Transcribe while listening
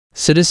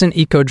Citizen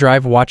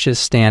Eco-Drive watches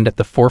stand at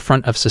the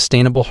forefront of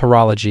sustainable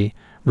horology,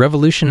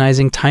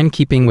 revolutionizing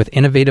timekeeping with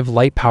innovative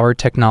light-powered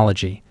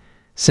technology.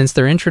 Since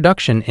their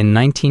introduction in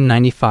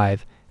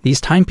 1995, these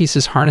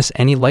timepieces harness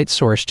any light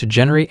source to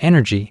generate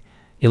energy,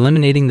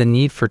 eliminating the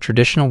need for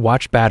traditional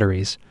watch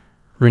batteries.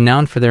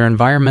 Renowned for their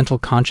environmental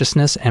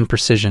consciousness and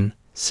precision,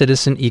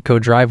 Citizen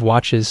Eco-Drive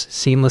watches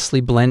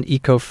seamlessly blend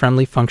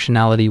eco-friendly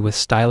functionality with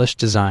stylish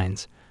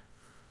designs.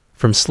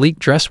 From sleek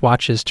dress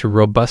watches to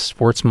robust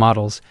sports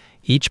models,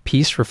 each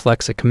piece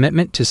reflects a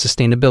commitment to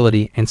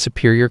sustainability and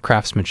superior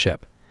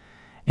craftsmanship.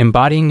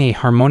 Embodying a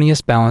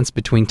harmonious balance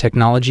between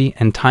technology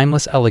and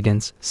timeless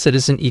elegance,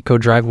 Citizen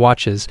Eco-Drive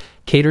watches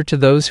cater to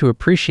those who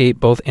appreciate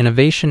both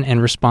innovation and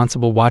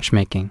responsible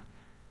watchmaking.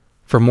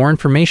 For more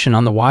information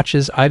on the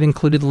watches, I've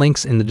included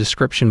links in the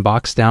description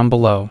box down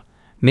below.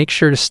 Make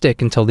sure to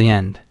stick until the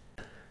end.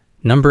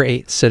 Number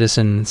 8.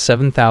 Citizen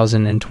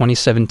 7000 and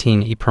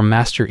 2017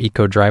 promaster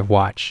Eco-Drive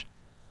watch.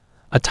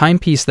 A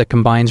timepiece that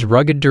combines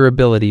rugged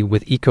durability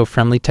with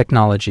eco-friendly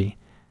technology.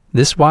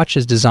 This watch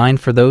is designed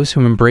for those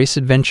who embrace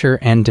adventure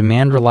and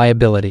demand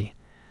reliability.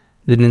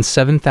 The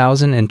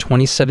 7000 and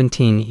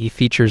 2017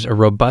 features a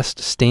robust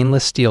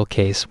stainless steel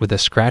case with a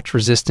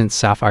scratch-resistant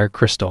sapphire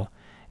crystal,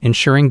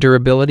 ensuring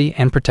durability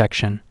and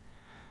protection.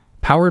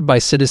 Powered by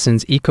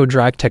Citizen's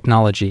Eco-Drive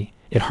technology,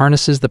 it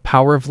harnesses the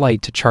power of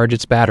light to charge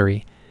its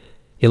battery,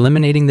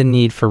 eliminating the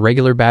need for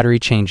regular battery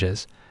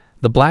changes.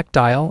 The black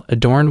dial,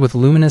 adorned with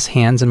luminous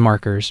hands and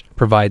markers,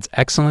 provides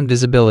excellent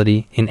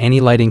visibility in any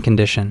lighting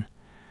condition.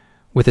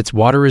 With its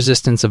water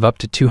resistance of up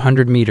to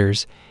 200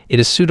 meters, it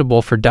is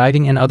suitable for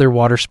diving and other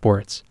water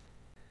sports.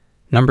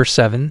 Number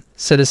 7.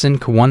 Citizen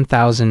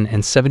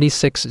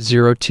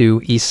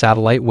 107602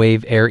 Satellite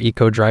Wave Air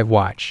Eco-Drive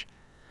watch.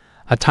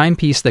 A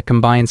timepiece that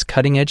combines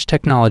cutting-edge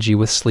technology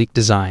with sleek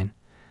design.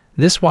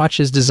 This watch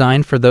is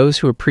designed for those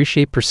who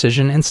appreciate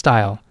precision and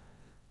style.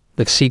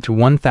 The CEAT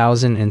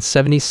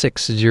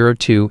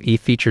 107602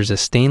 features a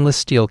stainless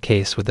steel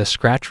case with a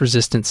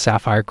scratch-resistant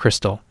sapphire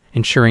crystal,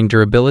 ensuring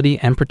durability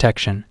and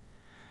protection.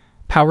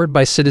 Powered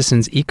by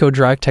Citizen's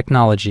Eco-Drive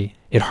technology,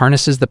 it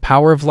harnesses the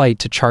power of light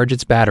to charge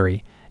its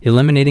battery,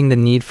 eliminating the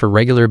need for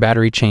regular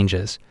battery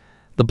changes.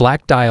 The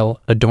black dial,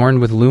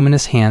 adorned with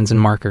luminous hands and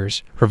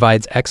markers,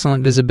 provides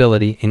excellent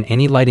visibility in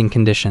any lighting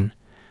condition.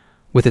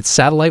 With its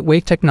satellite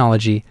wave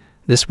technology,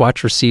 this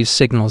watch receives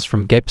signals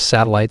from GPS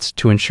satellites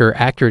to ensure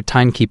accurate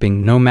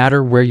timekeeping no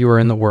matter where you are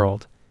in the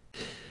world.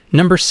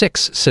 Number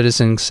 6.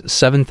 Citizen's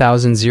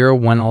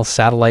 7001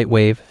 Satellite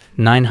Wave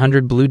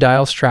 900 Blue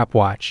Dial Strap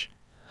Watch.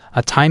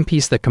 A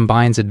timepiece that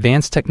combines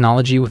advanced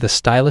technology with a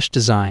stylish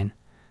design.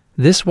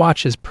 This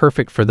watch is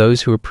perfect for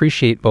those who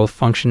appreciate both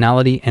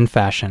functionality and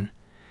fashion.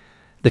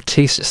 The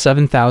CASE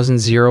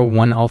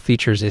 7001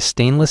 features a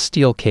stainless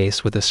steel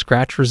case with a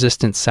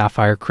scratch-resistant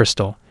sapphire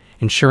crystal,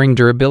 ensuring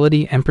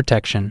durability and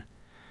protection.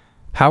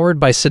 Powered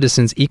by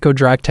Citizen's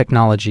Eco-Drive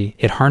technology,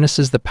 it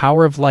harnesses the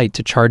power of light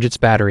to charge its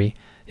battery,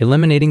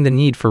 eliminating the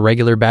need for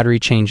regular battery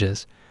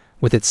changes.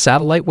 With its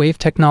satellite wave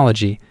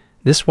technology,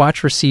 this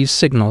watch receives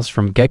signals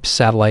from GPS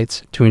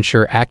satellites to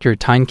ensure accurate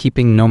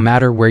timekeeping no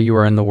matter where you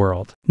are in the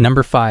world.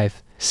 Number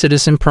 5.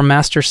 Citizen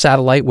Promaster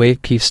Satellite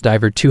Wave Keeps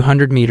Diver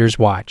 200 Meters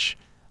Watch.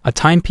 A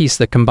timepiece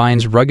that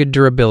combines rugged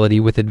durability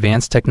with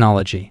advanced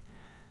technology.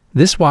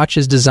 This watch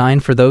is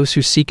designed for those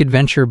who seek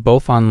adventure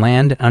both on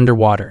land and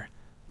underwater.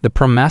 The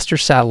Promaster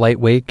Satellite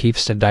Wave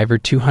Keeps Diver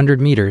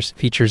 200 Meters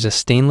features a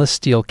stainless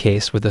steel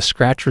case with a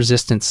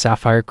scratch-resistant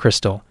sapphire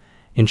crystal,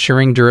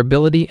 ensuring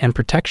durability and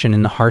protection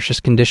in the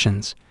harshest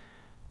conditions.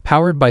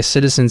 Powered by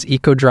Citizen's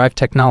Eco-Drive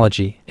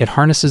technology, it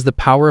harnesses the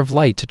power of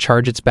light to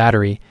charge its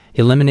battery,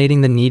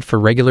 eliminating the need for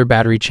regular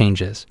battery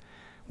changes.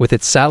 With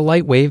its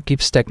satellite wave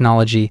keeps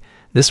technology,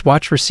 this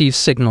watch receives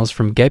signals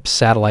from GPS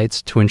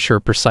satellites to ensure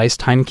precise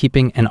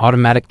timekeeping and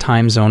automatic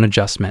time zone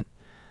adjustment.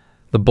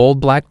 The bold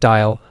black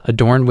dial,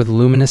 adorned with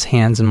luminous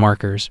hands and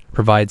markers,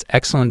 provides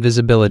excellent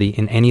visibility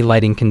in any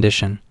lighting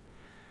condition.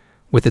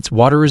 With its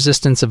water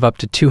resistance of up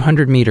to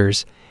 200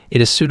 meters,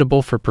 it is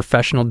suitable for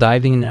professional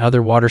diving and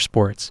other water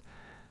sports.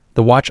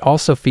 The watch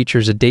also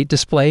features a date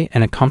display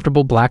and a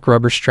comfortable black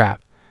rubber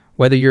strap.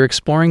 Whether you're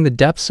exploring the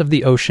depths of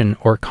the ocean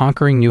or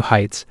conquering new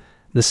heights,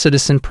 the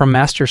Citizen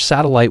Promaster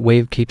Satellite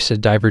Wave Keeps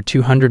Diver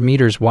 200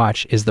 Meters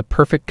watch is the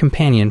perfect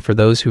companion for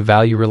those who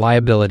value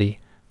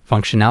reliability,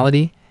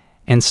 functionality,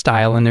 and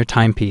style in their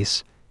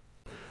timepiece.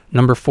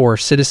 Number 4.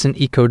 Citizen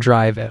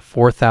Eco-Drive at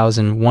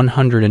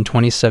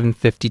 4127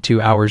 52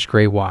 Hours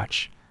Gray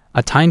Watch.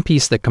 A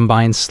timepiece that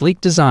combines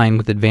sleek design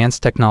with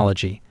advanced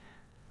technology.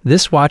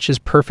 This watch is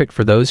perfect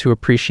for those who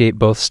appreciate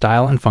both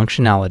style and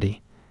functionality.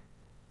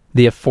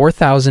 The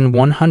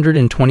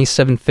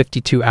 4127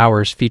 52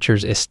 Hours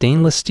features a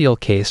stainless steel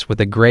case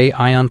with a gray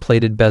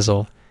ion-plated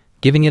bezel,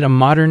 giving it a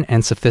modern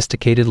and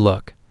sophisticated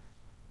look.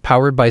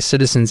 Powered by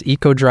Citizen's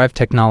Eco-Drive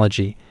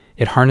technology,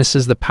 it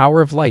harnesses the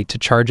power of light to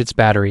charge its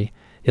battery,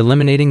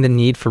 eliminating the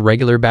need for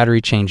regular battery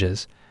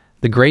changes.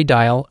 The gray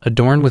dial,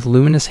 adorned with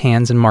luminous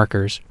hands and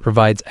markers,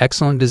 provides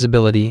excellent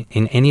visibility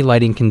in any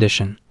lighting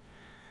condition.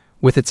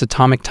 With its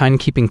atomic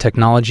timekeeping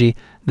technology,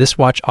 this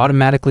watch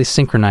automatically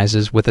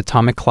synchronizes with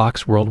atomic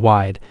clocks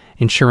worldwide,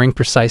 ensuring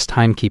precise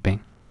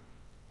timekeeping.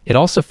 It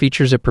also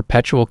features a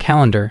perpetual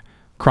calendar,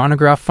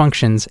 chronograph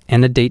functions,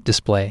 and a date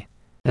display.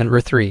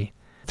 Number 3.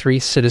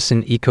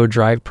 Citizen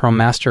Eco-Drive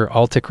Promaster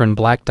Altichron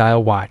Black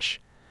Dial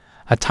Watch,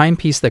 a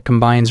timepiece that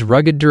combines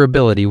rugged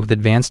durability with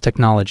advanced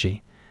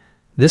technology.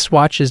 This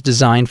watch is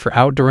designed for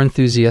outdoor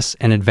enthusiasts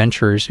and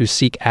adventurers who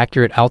seek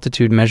accurate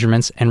altitude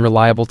measurements and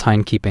reliable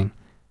timekeeping.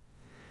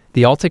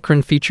 The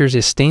altichron features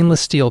a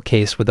stainless steel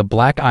case with a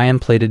black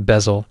iron-plated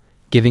bezel,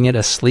 giving it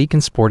a sleek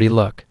and sporty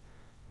look.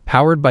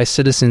 Powered by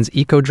Citizen's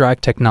Eco-Drive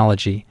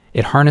technology,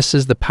 it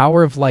harnesses the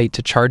power of light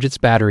to charge its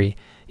battery,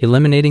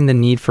 eliminating the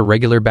need for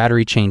regular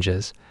battery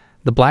changes.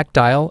 The black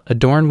dial,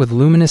 adorned with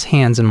luminous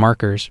hands and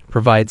markers,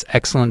 provides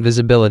excellent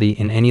visibility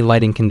in any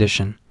lighting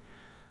condition.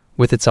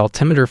 With its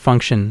altimeter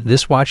function,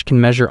 this watch can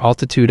measure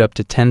altitude up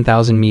to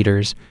 10,000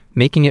 meters,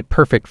 making it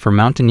perfect for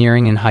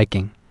mountaineering and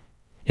hiking.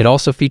 It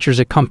also features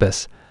a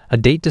compass, a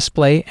date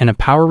display, and a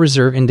power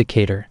reserve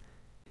indicator.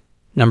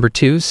 Number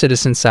 2.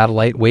 Citizen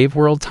Satellite Wave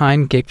World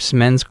Time Gapes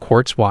Men's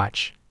Quartz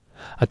Watch,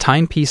 a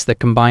timepiece that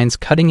combines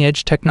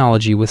cutting-edge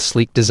technology with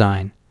sleek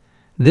design.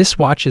 This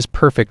watch is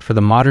perfect for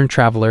the modern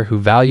traveler who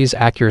values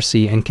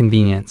accuracy and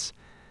convenience.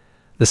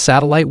 The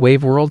Satellite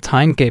Wave World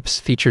Time Gapes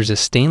features a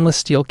stainless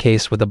steel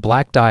case with a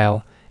black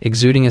dial,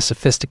 exuding a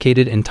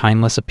sophisticated and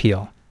timeless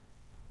appeal.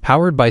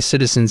 Powered by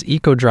Citizen's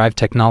Eco-Drive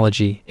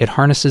technology, it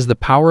harnesses the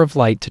power of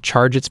light to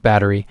charge its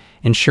battery,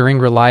 ensuring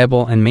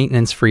reliable and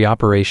maintenance-free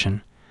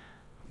operation.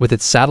 With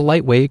its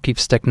satellite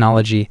wavekeeps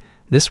technology,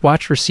 this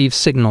watch receives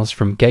signals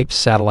from GAPE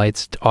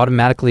satellites to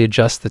automatically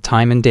adjust the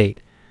time and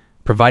date,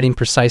 providing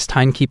precise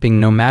timekeeping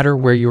no matter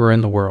where you are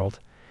in the world.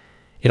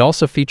 It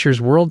also features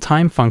World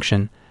Time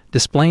function,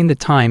 displaying the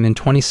time in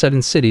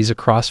 27 cities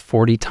across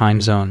 40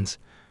 time zones.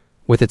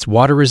 With its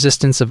water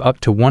resistance of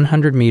up to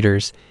 100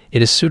 meters,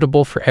 it is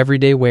suitable for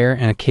everyday wear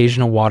and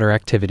occasional water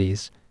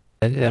activities.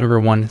 Number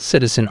 1.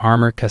 Citizen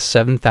Armor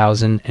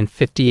K7000 and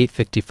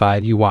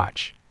 5855U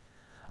Watch,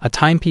 a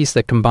timepiece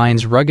that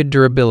combines rugged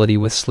durability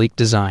with sleek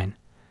design.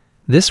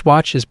 This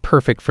watch is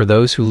perfect for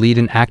those who lead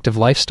an active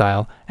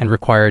lifestyle and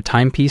require a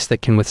timepiece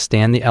that can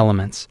withstand the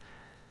elements.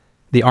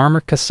 The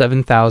Armor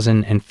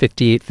K7000 and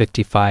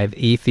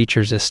 5855E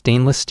features a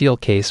stainless steel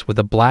case with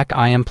a black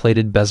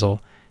iron-plated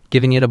bezel,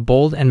 giving it a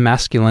bold and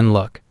masculine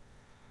look.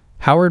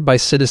 Powered by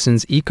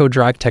Citizen's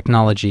Eco-Drive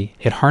technology,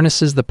 it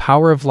harnesses the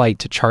power of light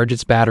to charge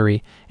its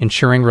battery,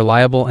 ensuring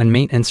reliable and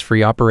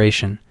maintenance-free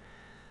operation.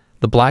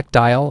 The black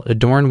dial,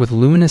 adorned with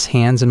luminous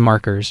hands and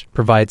markers,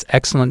 provides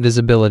excellent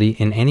visibility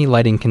in any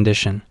lighting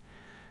condition.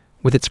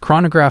 With its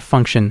chronograph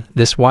function,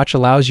 this watch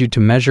allows you to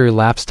measure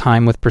elapsed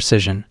time with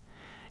precision.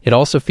 It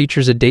also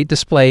features a date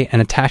display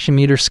and a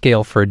tachymeter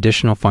scale for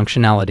additional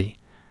functionality.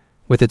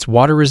 With its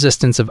water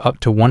resistance of up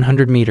to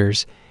 100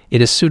 meters,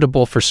 it is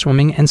suitable for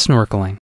swimming and snorkeling.